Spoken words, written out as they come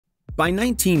By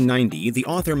 1990, the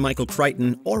author Michael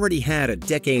Crichton already had a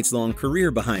decades-long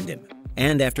career behind him,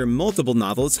 and after multiple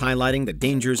novels highlighting the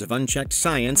dangers of unchecked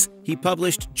science, he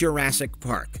published Jurassic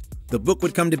Park. The book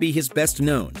would come to be his best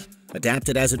known,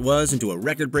 adapted as it was into a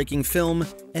record-breaking film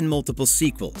and multiple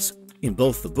sequels. In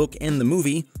both the book and the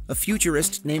movie, a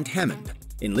futurist named Hammond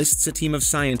enlists a team of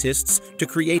scientists to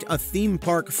create a theme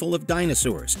park full of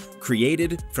dinosaurs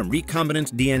created from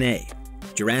recombinant DNA.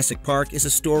 Jurassic Park is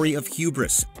a story of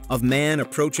hubris, of man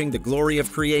approaching the glory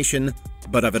of creation,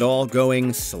 but of it all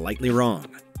going slightly wrong.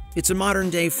 It's a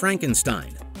modern-day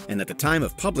Frankenstein, and at the time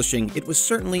of publishing, it was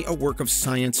certainly a work of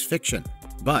science fiction.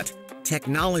 But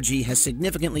technology has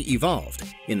significantly evolved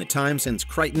in the time since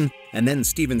Crichton and then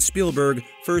Steven Spielberg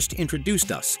first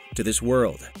introduced us to this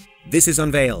world. This is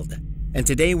Unveiled, and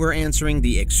today we're answering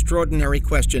the extraordinary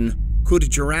question,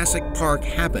 could Jurassic Park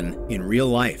happen in real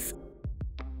life?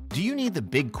 Do you need the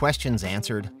big questions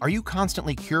answered? Are you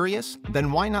constantly curious?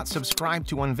 Then why not subscribe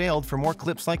to Unveiled for more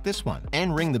clips like this one,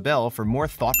 and ring the bell for more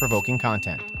thought-provoking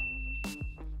content.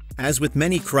 As with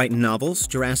many Crichton novels,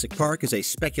 Jurassic Park is a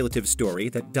speculative story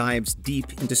that dives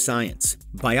deep into science.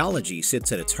 Biology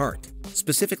sits at its heart,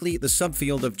 specifically the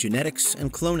subfield of genetics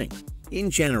and cloning. In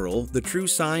general, the true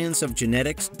science of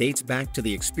genetics dates back to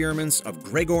the experiments of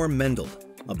Gregor Mendel,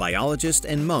 a biologist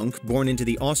and monk born into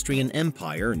the Austrian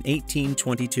Empire in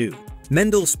 1822.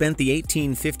 Mendel spent the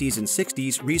 1850s and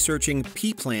 60s researching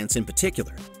pea plants in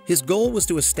particular. His goal was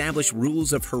to establish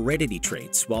rules of heredity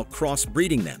traits while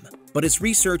crossbreeding them, but his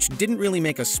research didn't really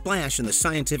make a splash in the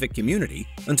scientific community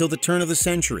until the turn of the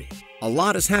century. A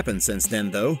lot has happened since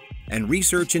then, though, and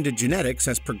research into genetics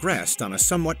has progressed on a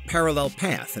somewhat parallel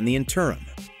path in the interim.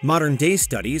 Modern-day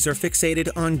studies are fixated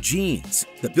on genes,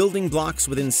 the building blocks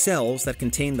within cells that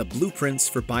contain the blueprints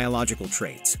for biological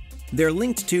traits. They're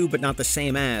linked to, but not the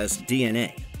same as,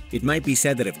 DNA. It might be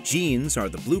said that if genes are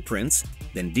the blueprints,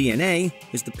 then DNA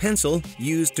is the pencil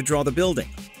used to draw the building.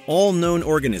 All known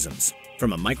organisms,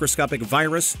 from a microscopic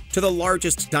virus to the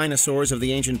largest dinosaurs of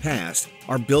the ancient past,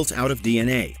 are built out of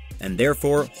DNA, and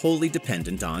therefore wholly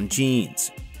dependent on genes.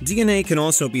 DNA can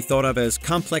also be thought of as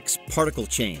complex particle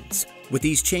chains, with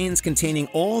these chains containing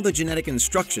all the genetic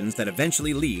instructions that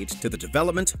eventually lead to the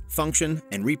development, function,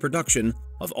 and reproduction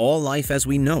of all life as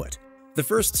we know it. The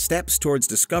first steps towards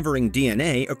discovering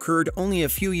DNA occurred only a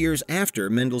few years after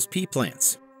Mendel's pea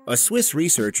plants. A Swiss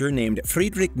researcher named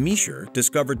Friedrich Miescher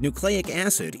discovered nucleic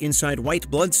acid inside white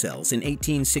blood cells in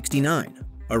 1869.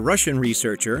 A Russian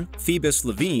researcher, Phoebus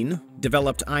Levine,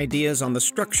 developed ideas on the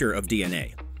structure of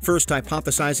DNA, first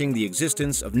hypothesizing the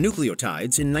existence of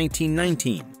nucleotides in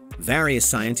 1919. Various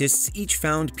scientists each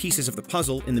found pieces of the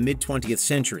puzzle in the mid-20th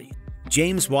century.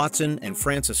 James Watson and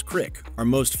Francis Crick are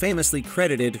most famously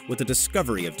credited with the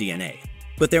discovery of DNA.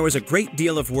 But there was a great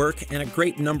deal of work and a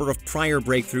great number of prior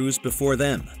breakthroughs before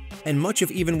them, and much of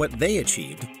even what they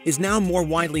achieved is now more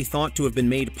widely thought to have been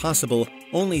made possible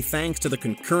only thanks to the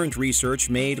concurrent research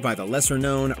made by the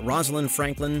lesser-known Rosalind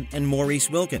Franklin and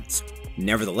Maurice Wilkins.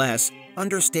 Nevertheless,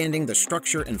 understanding the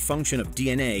structure and function of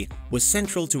DNA was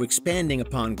central to expanding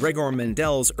upon Gregor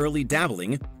Mendel's early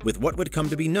dabbling with what would come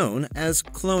to be known as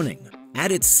cloning.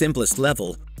 At its simplest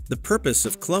level, the purpose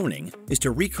of cloning is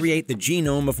to recreate the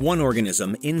genome of one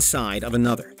organism inside of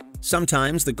another.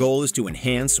 Sometimes the goal is to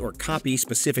enhance or copy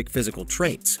specific physical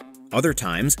traits. Other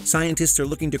times, scientists are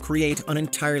looking to create an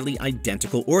entirely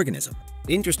identical organism.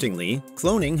 Interestingly,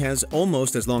 cloning has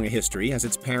almost as long a history as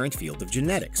its parent field of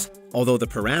genetics. Although the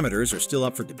parameters are still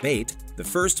up for debate, the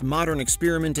first modern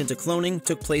experiment into cloning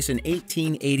took place in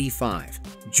 1885.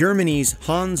 Germany's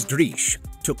Hans Driesch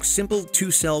took simple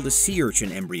two-celled sea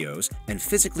urchin embryos and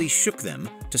physically shook them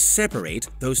to separate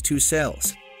those two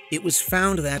cells. It was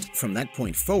found that, from that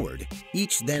point forward,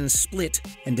 each then split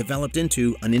and developed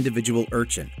into an individual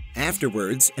urchin.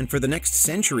 Afterwards, and for the next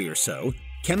century or so,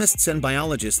 chemists and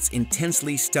biologists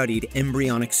intensely studied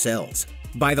embryonic cells.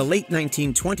 By the late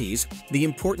 1920s, the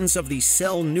importance of the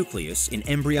cell nucleus in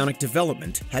embryonic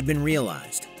development had been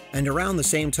realized. And around the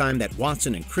same time that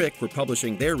Watson and Crick were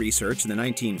publishing their research in the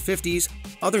 1950s,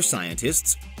 other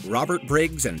scientists, Robert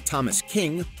Briggs and Thomas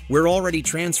King, were already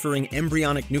transferring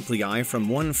embryonic nuclei from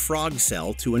one frog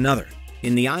cell to another.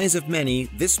 In the eyes of many,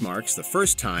 this marks the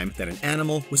first time that an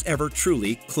animal was ever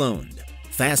truly cloned.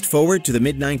 Fast forward to the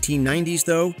mid-1990s,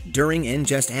 though, during and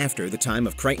just after the time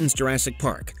of Crichton's Jurassic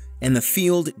Park, and the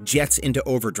field jets into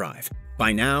overdrive.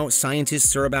 By now,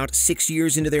 scientists are about 6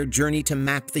 years into their journey to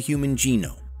map the human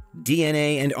genome.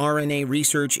 DNA and RNA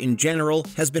research in general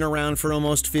has been around for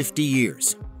almost 50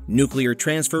 years. Nuclear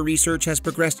transfer research has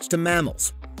progressed to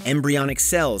mammals. Embryonic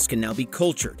cells can now be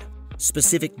cultured.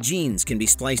 Specific genes can be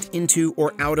spliced into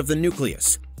or out of the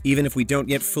nucleus. even if we don't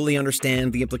yet fully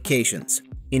understand the implications.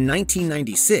 In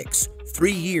 1996,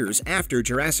 3 years after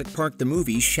Jurassic Park the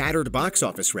movie shattered box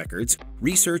office records,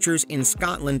 researchers in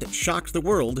Scotland shocked the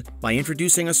world by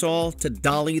introducing us all to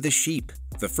Dolly the sheep,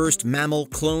 the first mammal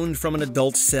cloned from an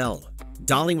adult cell.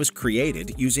 Dolly was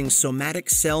created using somatic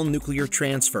cell nuclear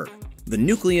transfer. The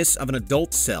nucleus of an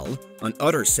adult cell, an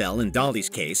udder cell in Dolly's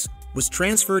case, was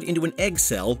transferred into an egg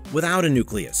cell without a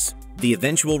nucleus. The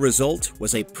eventual result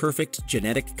was a perfect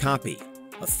genetic copy.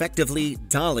 Effectively,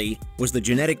 Dolly was the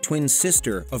genetic twin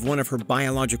sister of one of her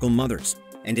biological mothers,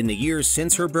 and in the years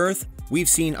since her birth, we've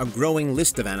seen a growing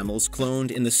list of animals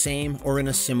cloned in the same or in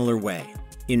a similar way.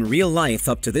 In real life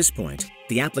up to this point,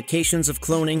 the applications of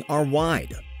cloning are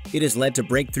wide. It has led to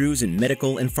breakthroughs in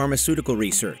medical and pharmaceutical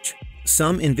research.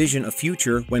 Some envision a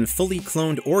future when fully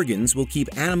cloned organs will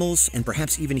keep animals and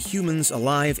perhaps even humans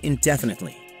alive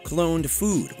indefinitely. Cloned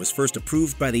food was first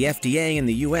approved by the FDA in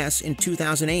the US in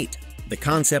 2008. The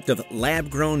concept of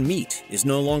lab-grown meat is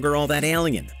no longer all that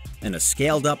alien, and a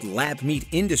scaled-up lab meat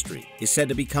industry is said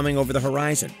to be coming over the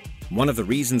horizon. One of the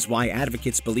reasons why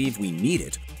advocates believe we need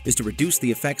it is to reduce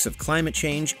the effects of climate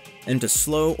change and to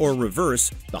slow or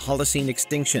reverse the Holocene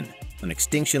extinction, an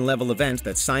extinction-level event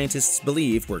that scientists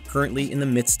believe we're currently in the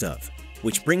midst of.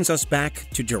 Which brings us back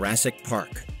to Jurassic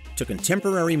Park. To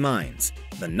contemporary minds,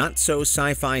 the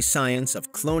not-so-sci-fi science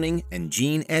of cloning and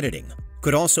gene editing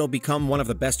could also become one of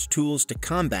the best tools to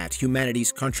combat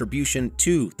humanity's contribution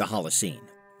to the Holocene.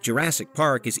 Jurassic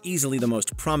Park is easily the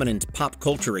most prominent pop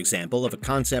culture example of a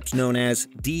concept known as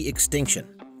de-extinction,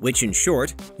 which in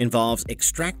short involves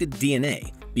extracted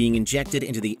DNA being injected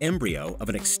into the embryo of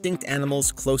an extinct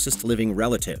animal's closest living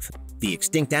relative. The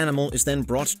extinct animal is then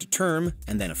brought to term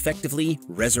and then effectively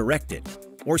resurrected,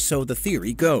 or so the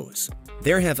theory goes.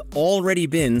 There have already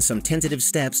been some tentative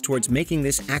steps towards making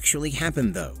this actually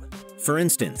happen though. For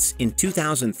instance, in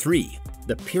 2003,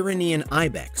 the Pyrenean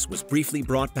ibex was briefly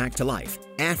brought back to life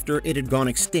after it had gone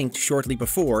extinct shortly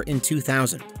before in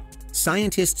 2000.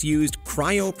 Scientists used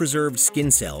cryopreserved skin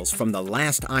cells from the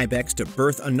last ibex to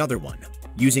birth another one,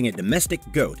 using a domestic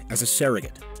goat as a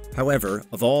surrogate. However,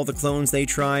 of all the clones they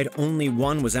tried, only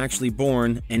one was actually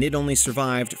born, and it only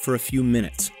survived for a few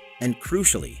minutes. And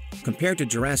crucially, compared to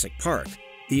Jurassic Park,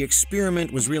 the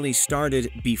experiment was really started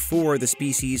before the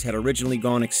species had originally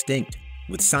gone extinct,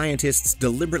 with scientists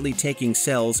deliberately taking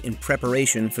cells in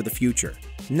preparation for the future.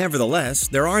 Nevertheless,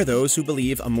 there are those who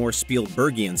believe a more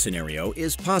Spielbergian scenario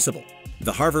is possible.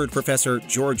 The Harvard professor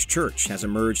George Church has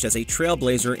emerged as a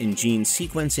trailblazer in gene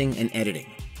sequencing and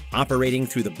editing. Operating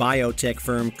through the biotech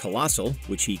firm Colossal,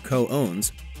 which he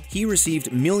co-owns, he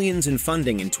received millions in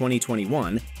funding in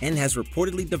 2021 and has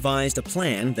reportedly devised a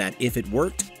plan that, if it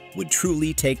worked, would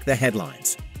truly take the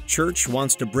headlines. Church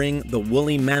wants to bring the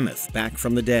woolly mammoth back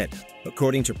from the dead.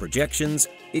 According to projections,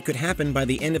 it could happen by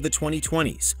the end of the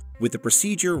 2020s, with the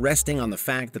procedure resting on the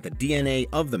fact that the DNA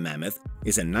of the mammoth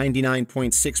is a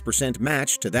 99.6%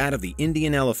 match to that of the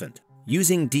Indian elephant.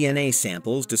 Using DNA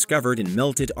samples discovered in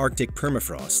melted Arctic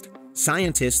permafrost,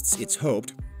 scientists, it's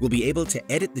hoped, will be able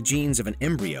to edit the genes of an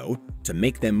embryo to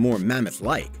make them more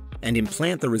mammoth-like and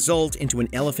implant the result into an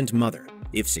elephant mother.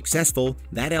 If successful,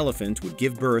 that elephant would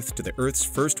give birth to the Earth's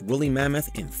first woolly mammoth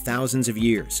in thousands of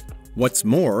years. What's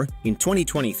more, in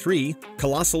 2023,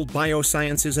 Colossal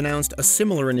Biosciences announced a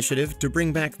similar initiative to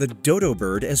bring back the dodo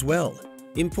bird as well.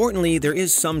 Importantly, there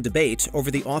is some debate over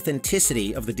the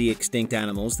authenticity of the de-extinct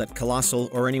animals that Colossal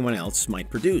or anyone else might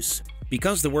produce.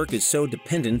 Because the work is so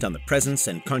dependent on the presence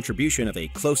and contribution of a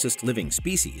closest living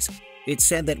species, it's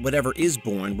said that whatever is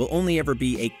born will only ever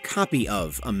be a copy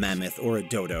of a mammoth or a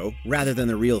dodo, rather than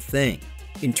the real thing.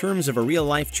 In terms of a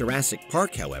real-life Jurassic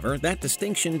Park, however, that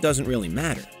distinction doesn't really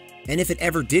matter. And if it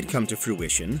ever did come to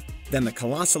fruition, then the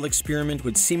Colossal experiment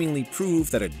would seemingly prove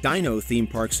that a dino theme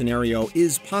park scenario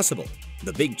is possible.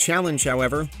 The big challenge,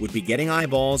 however, would be getting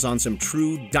eyeballs on some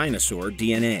true dinosaur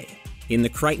DNA. In the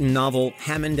Crichton novel,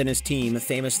 Hammond and his team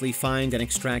famously find and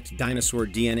extract dinosaur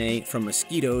DNA from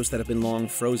mosquitoes that have been long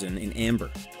frozen in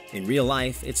amber. In real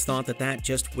life, it's thought that that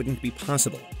just wouldn't be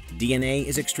possible. DNA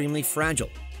is extremely fragile,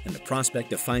 and the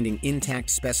prospect of finding intact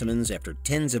specimens after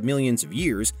tens of millions of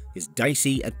years is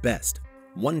dicey at best.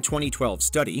 One 2012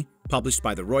 study, published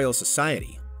by the Royal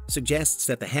Society, suggests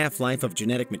that the half-life of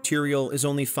genetic material is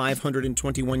only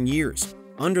 521 years.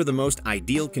 Under the most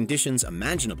ideal conditions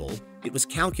imaginable, it was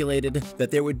calculated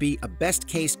that there would be a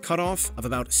best-case cutoff of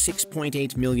about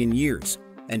 6.8 million years.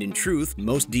 And in truth,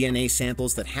 most DNA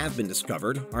samples that have been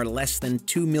discovered are less than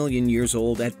 2 million years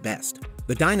old at best.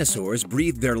 The dinosaurs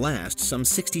breathed their last some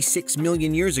 66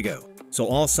 million years ago, so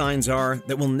all signs are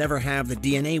that we'll never have the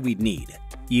DNA we'd need,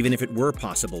 even if it were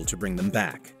possible to bring them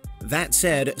back. That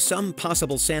said, some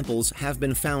possible samples have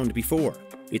been found before.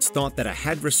 It's thought that a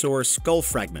hadrosaur skull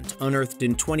fragment unearthed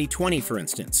in 2020, for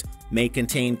instance, may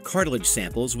contain cartilage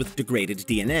samples with degraded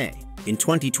DNA. In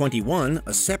 2021,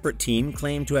 a separate team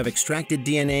claimed to have extracted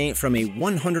DNA from a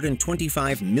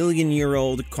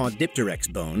 125-million-year-old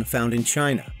Caudipteryx bone found in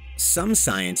China. Some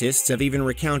scientists have even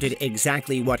recounted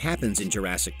exactly what happens in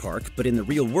Jurassic Park, but in the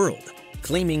real world,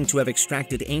 claiming to have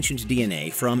extracted ancient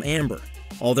DNA from amber.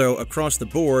 Although across the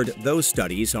board, those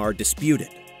studies are disputed.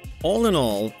 All in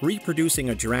all,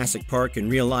 reproducing a Jurassic Park in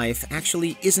real life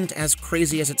actually isn't as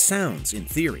crazy as it sounds in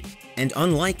theory. And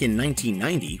unlike in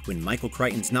 1990, when Michael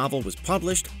Crichton's novel was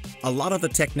published, a lot of the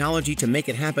technology to make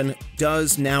it happen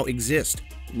does now exist.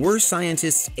 Were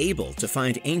scientists able to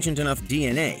find ancient enough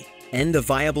DNA and a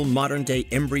viable modern-day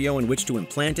embryo in which to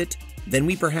implant it, then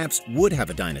we perhaps would have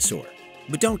a dinosaur.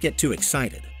 But don't get too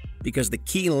excited, because the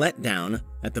key letdown,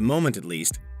 at the moment at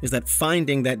least, is that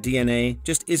finding that DNA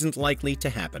just isn't likely to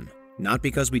happen. Not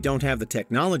because we don't have the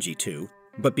technology to,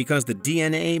 but because the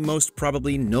DNA most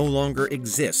probably no longer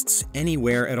exists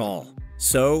anywhere at all.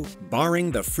 So,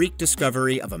 barring the freak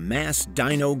discovery of a mass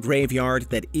dino graveyard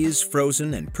that is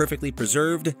frozen and perfectly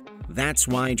preserved, that's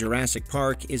why Jurassic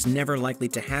Park is never likely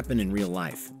to happen in real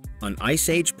life. An Ice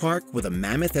Age park with a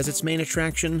mammoth as its main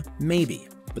attraction? Maybe,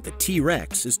 but the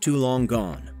T-Rex is too long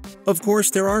gone. Of course,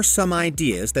 there are some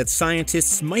ideas that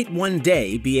scientists might one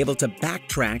day be able to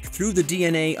backtrack through the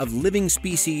DNA of living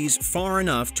species far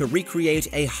enough to recreate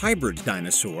a hybrid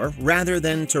dinosaur rather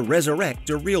than to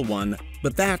resurrect a real one,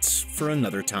 but that's for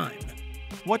another time.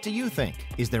 What do you think?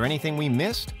 Is there anything we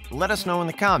missed? Let us know in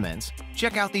the comments.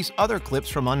 Check out these other clips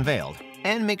from Unveiled,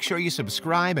 and make sure you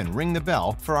subscribe and ring the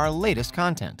bell for our latest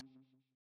content.